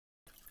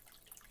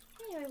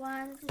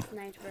everyone, this is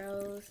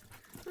Nitros.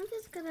 I'm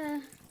just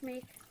gonna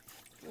make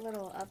a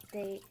little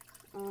update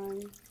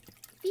on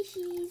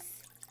fishies.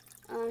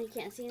 You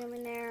can't see them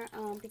in there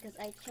because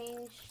I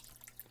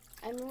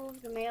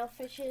moved the male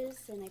fishes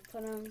and I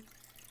put them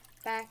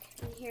back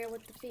in here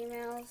with the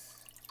females.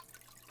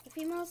 The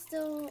females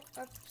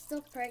are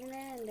still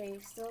pregnant and they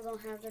still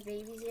don't have their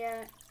babies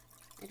yet.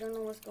 I don't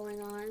know what's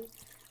going on.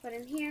 But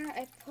in here,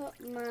 I put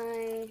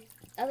my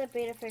other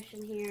beta fish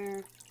in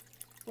here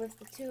with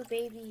the two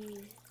baby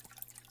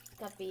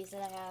guppies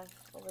that I have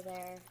over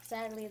there.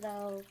 Sadly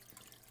though,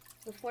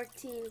 the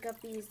 14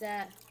 guppies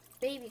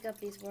baby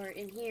guppies were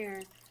in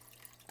here,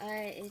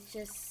 it's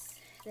just,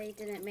 they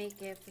didn't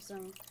make it for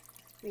some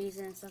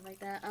reason and stuff like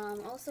that.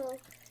 Also,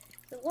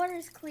 the water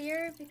is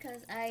clear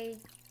because I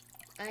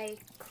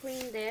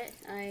cleaned it,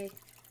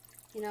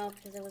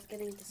 because it was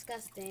getting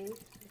disgusting,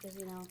 because,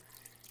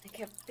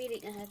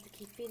 I had to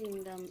keep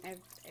feeding them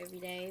every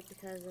day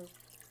because of,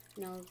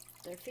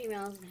 they're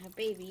females and have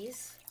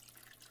babies.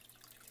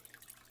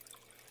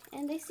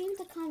 And they seemed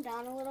to calm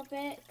down a little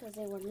bit because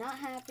they were not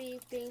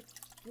happy being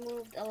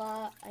moved a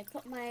lot. I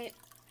put my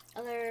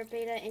other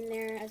beta in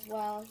there as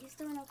well. He's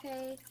doing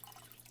okay.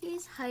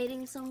 He's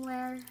hiding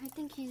somewhere. I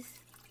think he's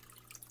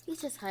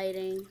just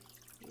hiding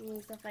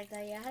and stuff like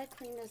that. Yeah, I had to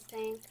clean this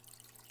tank.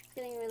 It's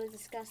getting really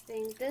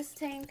disgusting. This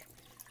tank,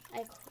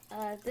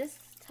 this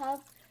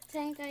tub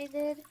tank I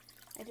did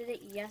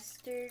it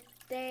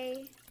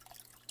yesterday.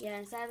 Yeah,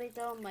 and sadly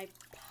though, my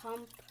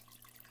pump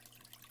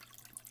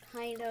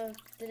kind of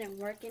didn't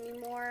work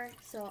anymore,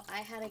 so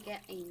I had to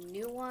get a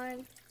new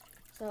one.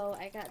 So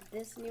I got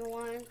this new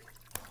one,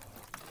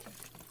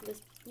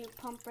 this new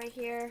pump right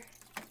here.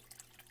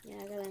 Yeah,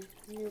 I got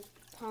a new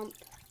pump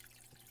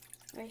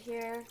right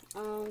here.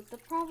 The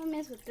problem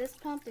is with this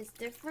pump is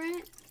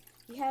different.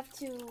 You have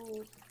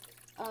to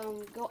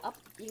go up,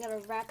 you gotta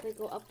rapidly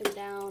go up and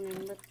down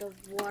and let the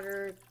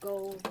water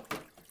go,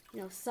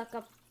 suck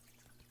up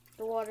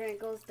the water, and it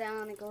goes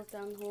down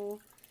the hole.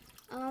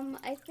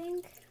 I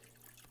think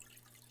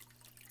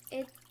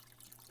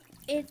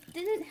it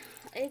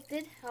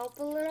did help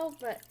a little,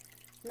 but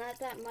not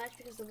that much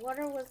because the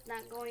water was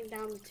not going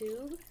down the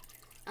tube.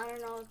 I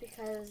don't know,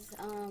 because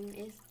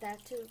is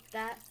that tube,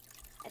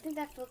 I think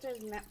that filter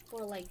is meant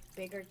for like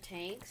bigger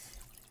tanks,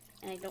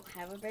 and I don't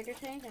have a bigger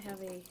tank. I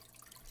have a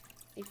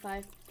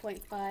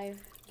 5.5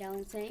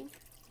 gallon tank.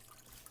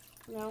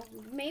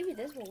 Maybe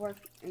this will work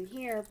in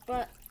here,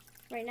 but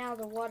right now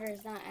the water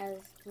is not as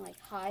like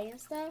high and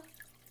stuff.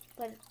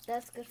 But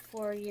that's good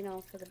for,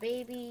 for the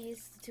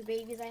babies, the two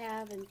babies I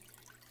have, and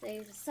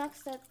it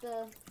sucks that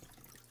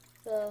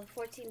the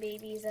 14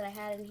 babies that I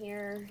had in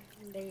here,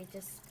 they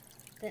just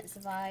didn't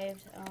survive.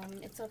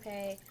 It's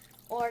okay.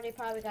 Or they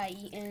probably got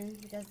eaten,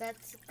 because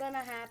that's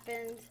gonna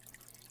happen,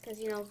 because,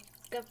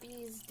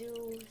 guppies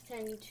do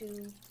tend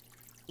to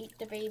eat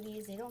the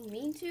babies. They don't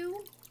mean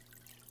to,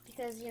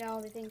 because,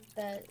 they think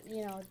that,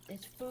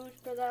 it's food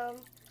for them,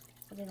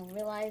 but they don't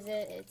realize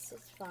it. It's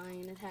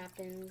fine. It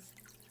happens.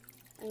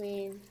 I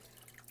mean,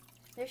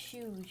 they're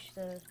huge,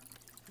 the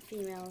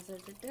females.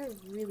 They're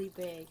really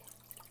big.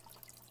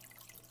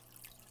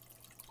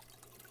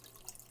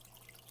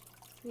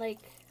 Like,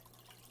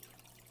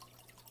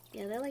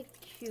 yeah, they're like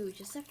huge,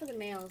 except for the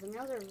males. The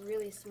males are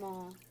really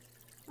small.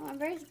 Oh, I'm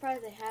very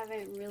surprised they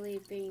haven't really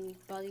been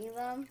bugging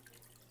them.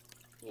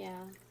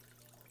 Yeah.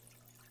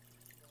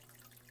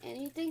 And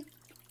you think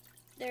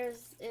it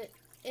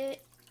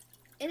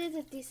is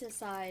a decent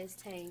sized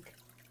tank.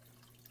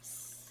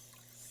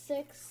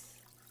 Six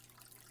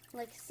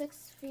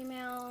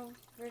female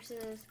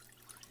versus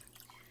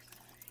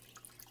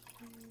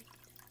 5,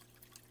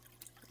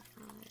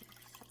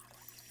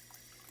 6.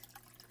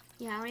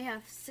 Yeah, I only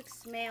have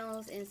 6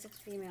 males and 6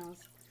 females.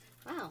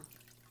 Wow,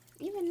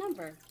 even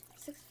number.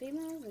 6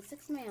 females and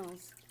 6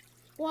 males.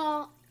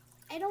 Well,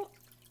 I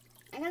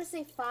gotta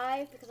say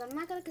 5 because I'm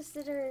not gonna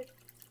consider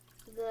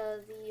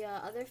the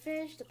other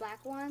fish, the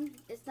black one.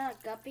 It's not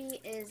a guppy,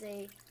 it is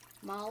a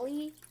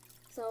molly.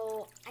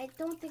 So I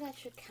don't think I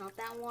should count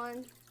that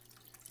one.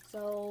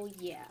 So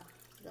yeah,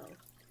 so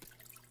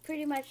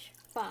pretty much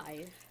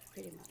 5,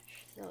 pretty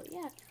much. So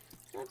yeah,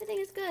 so everything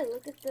is good.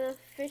 Look at the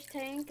fish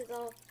tank, it's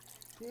all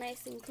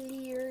nice and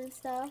clear and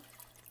stuff.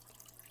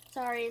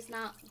 Sorry it's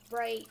not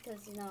bright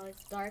because,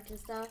 it's dark and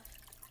stuff.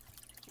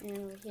 And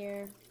over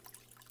here,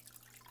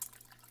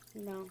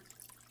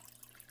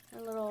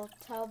 a little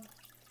tub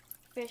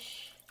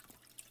fish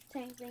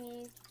tank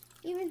thingy.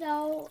 Even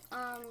though,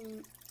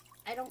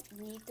 I don't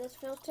need this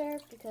filter,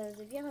 because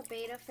if you have a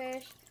beta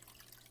fish,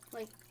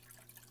 like,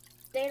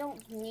 they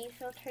don't need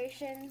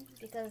filtration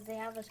because they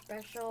have a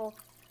special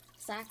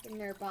sac in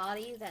their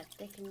body that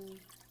they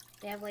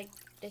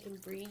can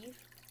breathe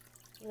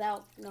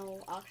without no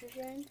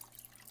oxygen.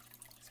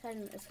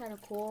 It's kind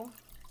of cool.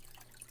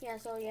 Yeah,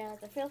 so yeah,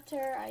 the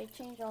filter, I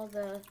changed all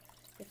the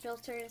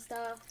filter and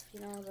stuff,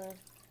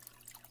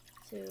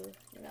 to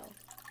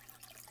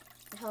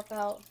help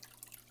out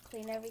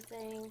clean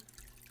everything.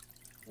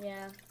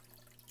 Yeah.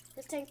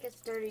 This tank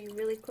gets dirty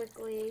really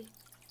quickly.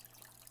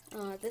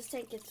 This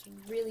tank gets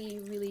really,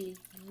 really,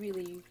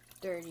 really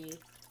dirty.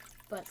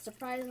 but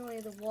surprisingly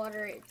the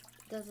water, it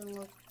doesn't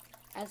look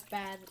as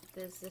bad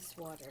as this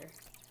water.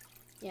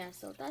 Yeah,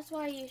 so that's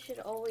why you should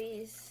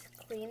always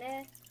clean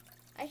it.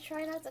 I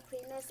try not to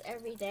clean this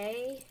every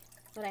day,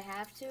 but I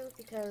have to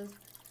because,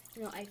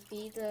 you know, I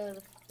feed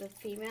the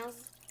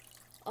females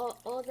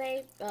all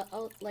day,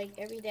 like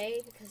every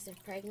day because they're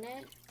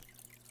pregnant.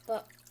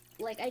 But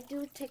like I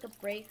do take a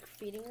break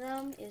feeding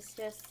them. It's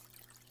just,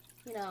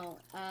 you know,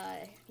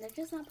 they're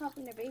just not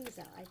popping their babies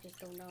out. I just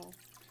don't know.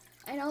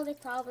 I know they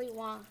probably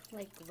want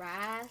like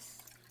grass,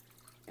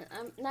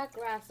 and not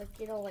grass, like,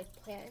 you know, like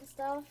plant and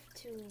stuff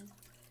to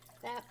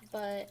that.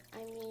 But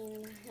I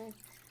mean,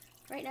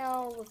 right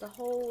now with the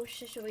whole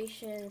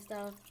situation and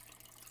stuff,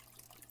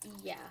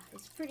 yeah,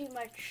 it's pretty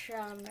much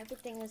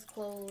everything is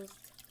closed,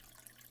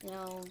 you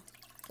know,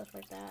 stuff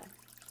like that.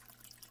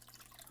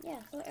 Yeah,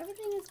 so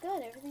everything is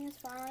good. Everything is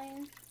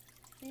fine.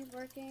 Everything's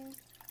working.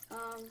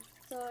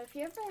 So if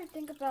you ever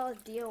think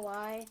about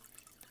DIY,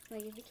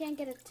 like if you can't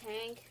get a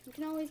tank, you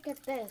can always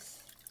get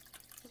this.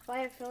 Just buy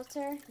a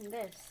filter and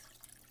this.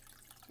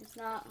 It's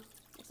not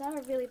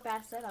a really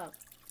bad setup.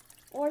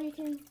 Or you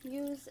can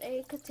use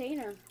a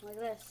container like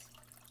this.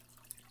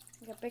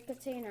 Like a big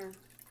container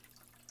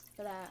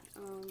for that,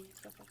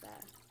 stuff like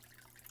that.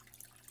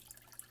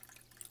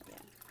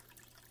 Yeah.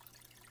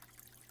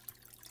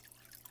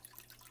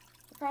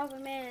 The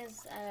problem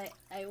is,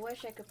 I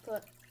wish I could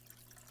put.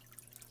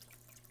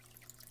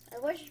 I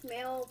wish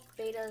male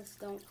betas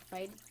don't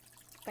fight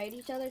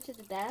each other to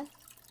the death,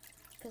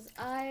 because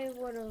I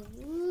would have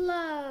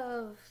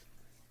loved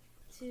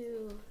to,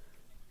 you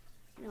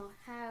know,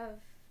 have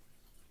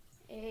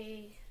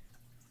a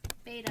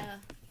beta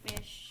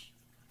fish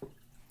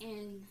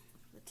in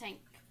the tank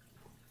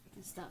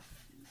and stuff.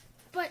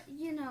 But,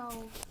 you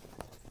know,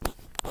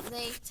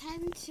 they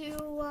tend to,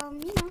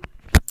 you know,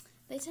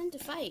 they tend to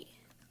fight.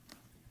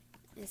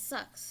 It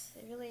sucks.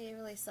 It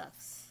really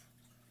sucks.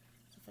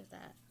 Stuff like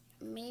that.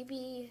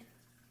 Maybe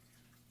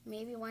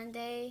one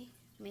day,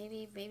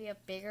 maybe a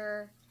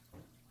bigger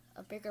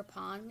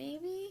pond,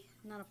 maybe?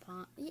 Not a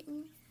pond.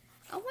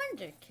 I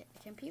wonder,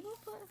 can people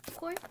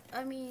put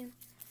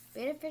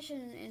betta fish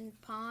in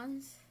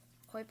ponds,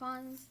 koi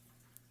ponds,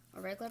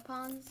 or regular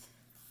ponds?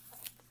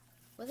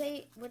 Would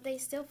they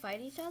still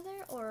fight each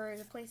other, or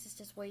the place is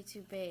just way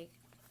too big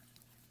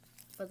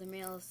for the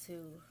males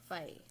to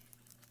fight?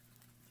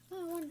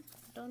 I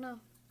don't know.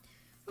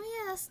 Oh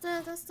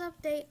yeah, that's the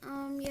update.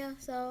 Yeah,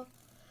 so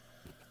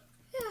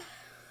yeah.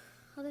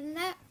 Other than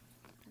that,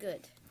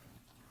 good.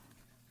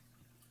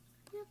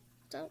 Yep.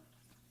 So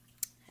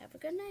have a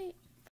good night.